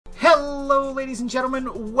Hello, ladies and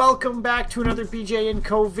gentlemen. Welcome back to another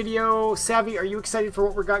BJ&Co video. Savi, are you excited for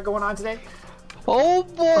what we got going on today? Oh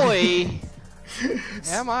boy!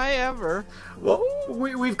 Am I ever? Well,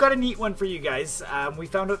 we've got a neat one for you guys. We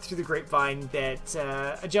found out through the grapevine that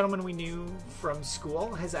a gentleman we knew from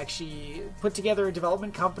school has actually put together a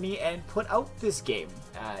development company and put out this game.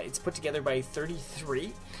 It's put together by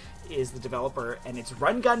ThirtyThree, is the developer, and it's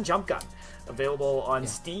RunGunJumpGun, available on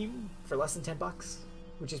Steam for less than $10,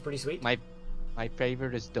 which is pretty sweet. My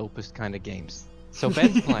favorite is dopest kind of games. So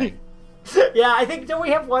Ben's playing. Yeah, I think, don't we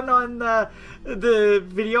have one on the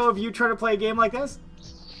video of you trying to play a game like this?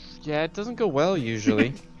 Yeah, it doesn't go well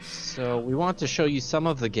usually. So we want to show you some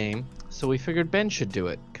of the game. So we figured Ben should do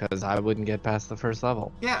it, because I wouldn't get past the first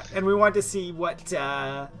level. Yeah, and we want to see what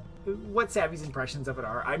Savi's impressions of it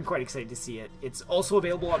are. I'm quite excited to see it. It's also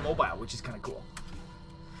available on mobile, which is kind of cool.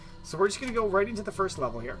 So we're just going to go right into the first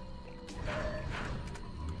level here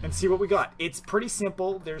and see what we got. It's pretty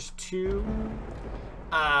simple. There's two...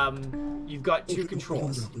 you've got two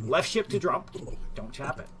controls. Left shift to jump. Don't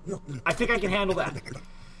tap it. I think I can handle that.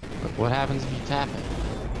 What happens if you tap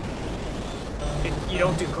it? You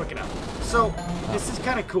don't do quick enough. So, this is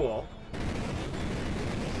kind of cool.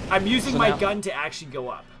 I'm using my gun to actually go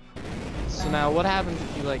up. So now, what happens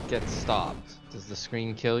if you, like, get stopped? Does the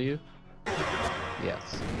screen kill you?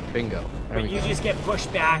 Yes. Bingo. But you just get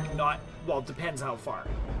pushed back, not... Well, it depends how far.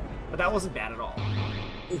 But that wasn't bad at all.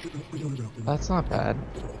 That's not bad.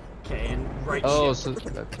 Okay, and right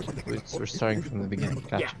shift. So we're starting from the beginning.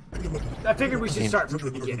 Gotcha. Yeah. I figured we should start from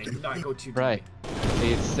the beginning, not go too deep. Right.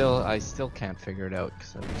 I still can't figure it out,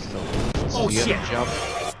 because I'm still... Oh, so you shit! Jump.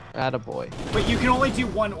 Attaboy. But you can only do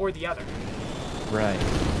one or the other. Right.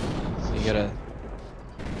 So you gotta...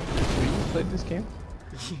 Have you played this game?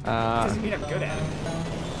 Doesn't mean I'm good at it.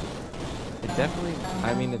 It definitely...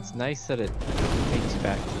 I mean, it's nice that it takes you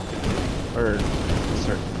back to the beginning. Or a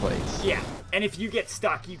certain place. Yeah, and if you get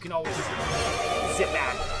stuck, you can always zip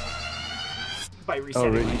back by resetting.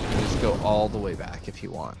 Oh, really? You can just go all the way back if you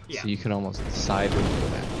want. Yeah. So you can almost decide when to go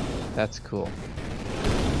back. That's cool.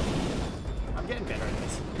 I'm getting better at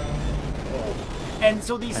this. Oh. And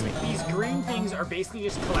so these green things are basically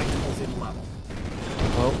just collectibles in the level.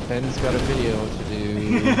 Oh, Ben's got a video to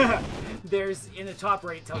do. There's, in the top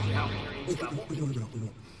right, it tells you how many are in each level.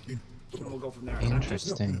 And we'll go from there.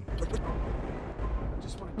 Interesting. I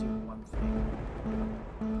just want to do one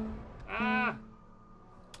thing. Ah!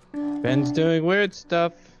 Ben's doing weird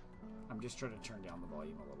stuff. I'm just trying to turn down the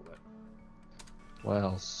volume a little bit.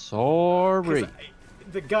 Well, sorry.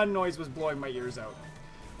 The gun noise was blowing my ears out.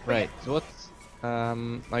 Right. So what's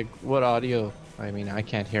like what audio? I mean, I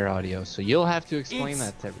can't hear audio, so you'll have to explain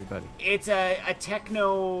that to everybody. It's a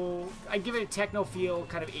techno. I give it a techno feel,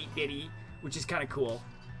 kind of 8-bitty, which is kind of cool.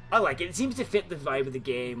 I like it. It seems to fit the vibe of the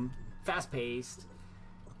game. Fast-paced.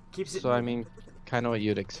 Keeps it... So, I mean, kind of what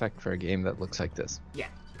you'd expect for a game that looks like this. Yeah,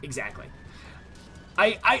 exactly.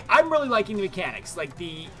 I'm really liking the mechanics. Like,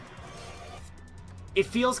 it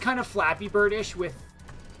feels kind of Flappy Bird-ish with,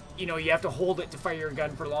 you know, you have to hold it to fire your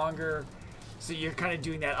gun for longer. So you're kind of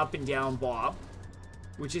doing that up and down bob,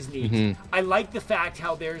 which is neat. Mm-hmm. I like the fact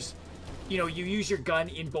how there's, you know, you use your gun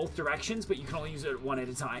in both directions, but you can only use it one at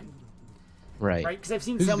a time. Right. Right? Because I've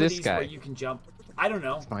seen Who's some of this these guy? where you can jump. I don't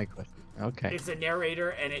know. That's my question. Okay. It's a narrator,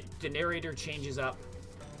 and the narrator changes up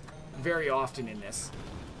very often in this.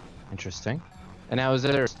 Interesting. And now, is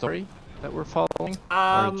there a story that we're following?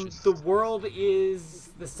 The world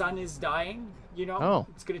is... The sun is dying, you know? Oh.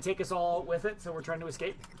 It's going to take us all with it, so we're trying to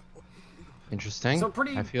escape. Interesting. So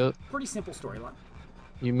pretty simple storyline.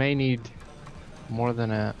 You may need more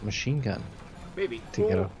than a machine gun. Maybe. To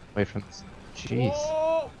get away from this. Jeez.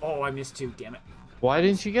 Oh, I missed two, damn it. Why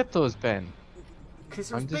didn't you get those, Ben? Because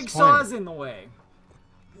there's big saws in the way.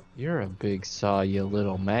 You're a big saw, you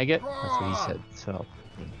little maggot. That's what he said, so...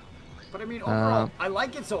 But I mean, overall, I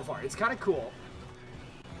like it so far. It's kind of cool.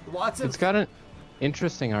 It's got an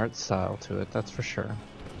interesting art style to it, that's for sure.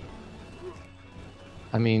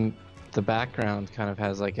 I mean, the background kind of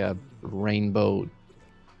has like a rainbow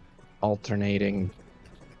alternating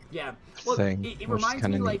thing. It reminds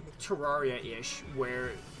me like Terraria-ish,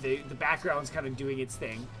 where the background's kind of doing its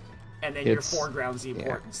thing, and then your foreground's the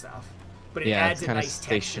important stuff. But it adds a nice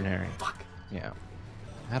stationary. Texture. Fuck. Yeah.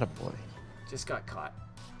 Attaboy. Just got caught.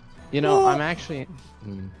 You know, I'm actually...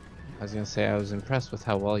 I was going to say I was impressed with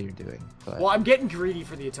how well you're doing. But... Well, I'm getting greedy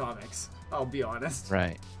for the atomics, I'll be honest.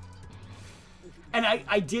 Right. And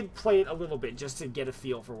I did play it a little bit just to get a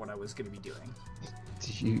feel for what I was going to be doing.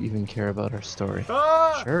 Do you even care about our story?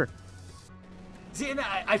 Ah! Sure. See, and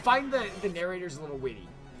I find the narrator's a little witty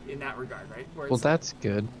in that regard, right? Well, that's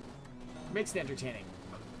good. It makes it entertaining.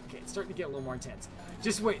 Okay, it's starting to get a little more intense.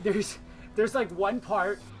 Just wait. There's like one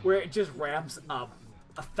part where it just ramps up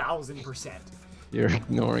 1,000%. You're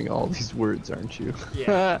ignoring all these words, aren't you?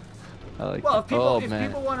 Yeah. I like Well, that. if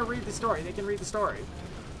people want to read the story, they can read the story.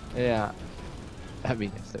 Yeah. I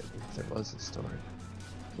mean, if there was a story,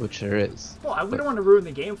 which there is. Well, we don't want to ruin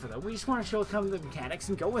the game for them. We just want to show some of the mechanics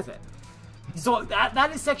and go with it. So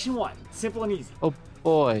that is section 1. Simple and easy. Oh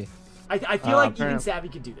boy. I feel like even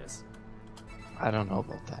Savi could do this. I don't know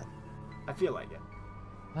about that. I feel like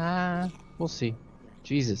it. We'll see.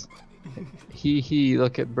 Jesus. He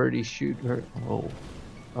look at Birdie shoot her.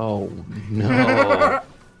 Oh no.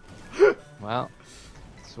 Well,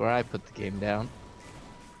 that's where I put the game down.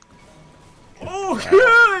 Oh,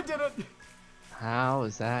 I did it! How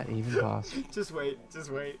is that even possible? Just wait.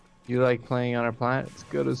 You like playing on our planet? It's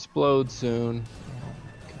gonna explode soon. Oh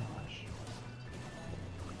my gosh.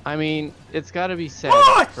 I mean, it's gotta be said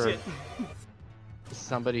for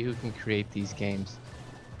somebody who can create these games.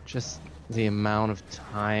 Just the amount of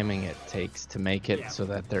timing it takes to make it so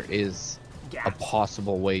that there is a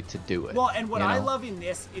possible way to do it. Well, and what I love in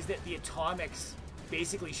this is that the atomics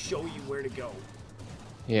basically show you where to go.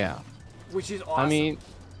 Yeah. Which is awesome. I mean,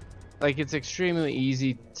 like, it's extremely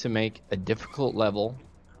easy to make a difficult level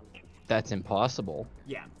that's impossible.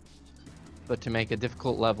 Yeah. But to make a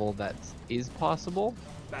difficult level that is possible,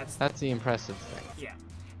 that's the impressive thing. Yeah.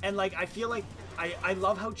 And, like, I feel like I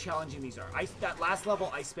love how challenging these are. That last level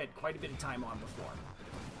I spent quite a bit of time on before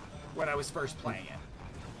when I was first playing it.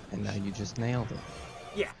 And now you just nailed it.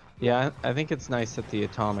 Yeah. Yeah, I think it's nice that the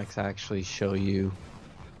atomics actually show you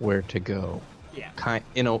where to go. Yeah.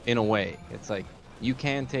 In a way, it's like you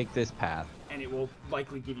can take this path, and it will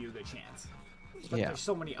likely give you a good chance. But yeah. There's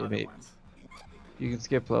so many other ones. You can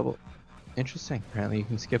skip level. Interesting. Apparently, you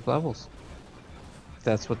can skip levels.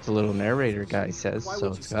 That's what the little narrator guy says, so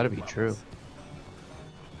it's got to be true.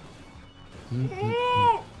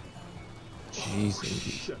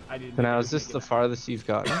 Jeez. So now, is this the farthest you've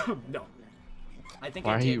gotten? No. I think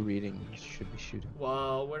Why are you reading? You should be shooting.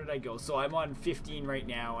 Well, where did I go? So I'm on 15 right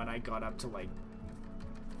now, and I got up to like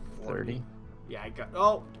 30. Yeah, I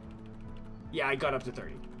got up to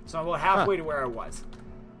 30. So I'm about halfway to where I was.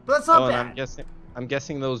 But that's not bad. And I'm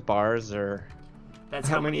guessing those bars are. That's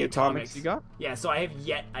how many atomics you got? Yeah, so I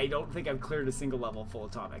don't think I've cleared a single level full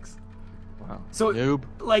atomics. Wow. So noob.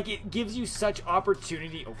 Like, it gives you such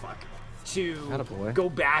opportunity. Oh fuck. To go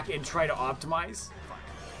back and try to optimize. Fuck.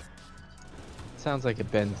 Sounds like a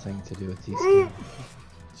Ben thing to do with these games.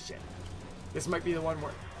 Shit. This might be the one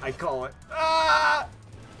where I call it. Ah!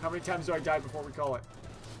 How many times do I die before we call it?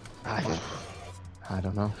 I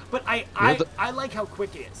don't know. But I like how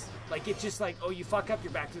quick it is. Like, it's just like, oh, you fuck up,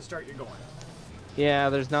 you're back to the start, you're going. Yeah,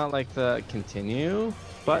 there's not like the continue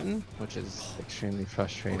button, which is extremely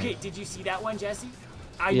frustrating. Okay, did you see that one, Jesse?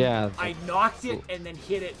 I knocked it and then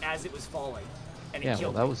hit it as it was falling, and it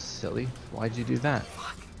killed me. That was silly. Why'd you do that?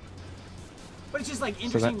 Fuck. But it's just like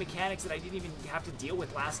interesting mechanics that I didn't even have to deal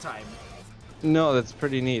with last time. No, that's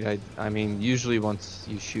pretty neat. I mean, usually once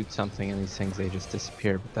you shoot something in these things, they just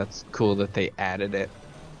disappear. But that's cool that they added it.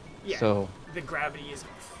 Yeah. So the gravity is.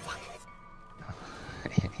 Fuck.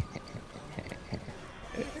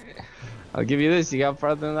 I'll give you this. You got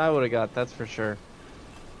farther than I would have got. That's for sure.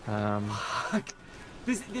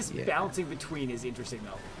 This bouncing between is interesting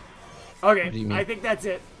though. Okay, I think that's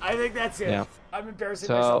it. Yeah. I'm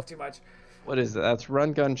embarrassing myself too much. What is it? That's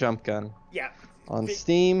RunGunJumpGun. Yeah. On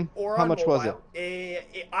Steam. Or how on much mobile. was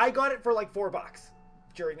it? I got it for like $4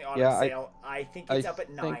 during the autumn sale. I think it's up at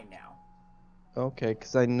 9 now. Okay,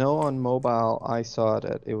 because I know on mobile I saw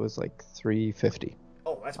it was like $3.50.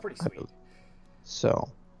 Oh, that's pretty sweet. So.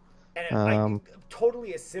 And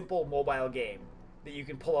totally a simple mobile game that you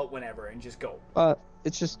can pull out whenever and just go.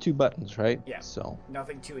 It's just 2 buttons, right? Yeah. So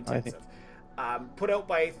nothing too intensive. Put out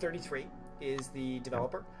by 33 is the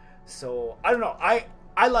developer. So I don't know.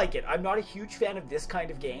 I like it. I'm not a huge fan of this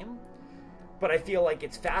kind of game, but I feel like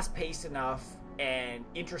it's fast-paced enough and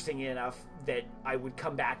interesting enough that I would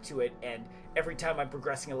come back to it, and every time I'm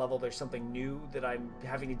progressing a level, there's something new that I'm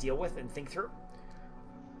having to deal with and think through.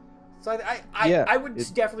 So I would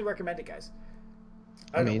definitely recommend it, guys.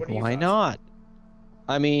 I mean, why not?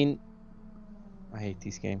 I mean, I hate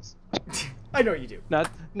these games. I know you do.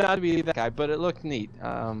 Not to be that guy, but it looked neat.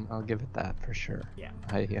 I'll give it that for sure. Yeah.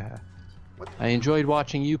 I enjoyed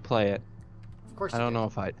watching you play it. Of course. I don't know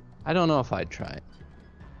if I'd try it.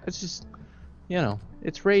 It's just,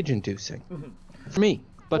 it's rage-inducing for me.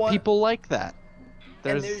 But people like that.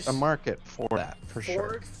 There's a market for that for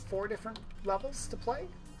sure. 4 different levels to play.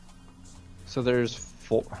 So there's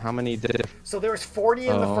 4. How many? So there was 40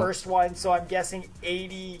 in the first one. So I'm guessing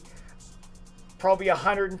 80 probably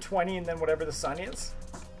 120 and then whatever the sun is.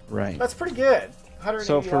 Right. That's pretty good. 180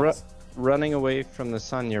 so for levels. running away from the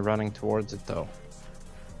sun, you're running towards it though.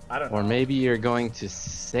 I don't know. Or maybe you're going to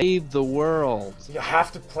save the world. You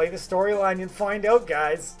have to play the storyline and find out,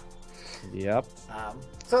 guys. Yep.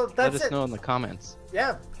 So that's Let us it. know in the comments.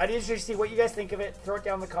 Yeah, I'd be interested to see what you guys think of it. Throw it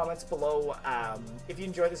down in the comments below. If you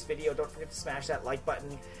enjoy this video, don't forget to smash that like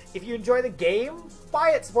button. If you enjoy the game,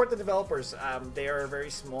 buy it. Support the developers. They are a very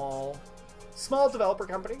small developer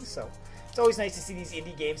company, so it's always nice to see these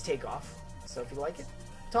indie games take off. So if you like it,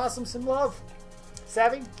 toss them some love.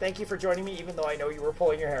 Savi, thank you for joining me, even though I know you were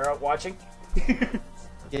pulling your hair out watching.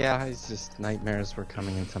 Yeah, it's just nightmares were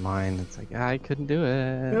coming into mind. It's like, I couldn't do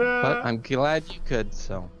it. But I'm glad you could,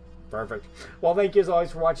 so. Perfect. Well, thank you as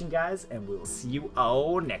always for watching, guys, and we'll see you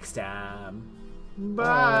all next time.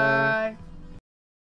 Bye.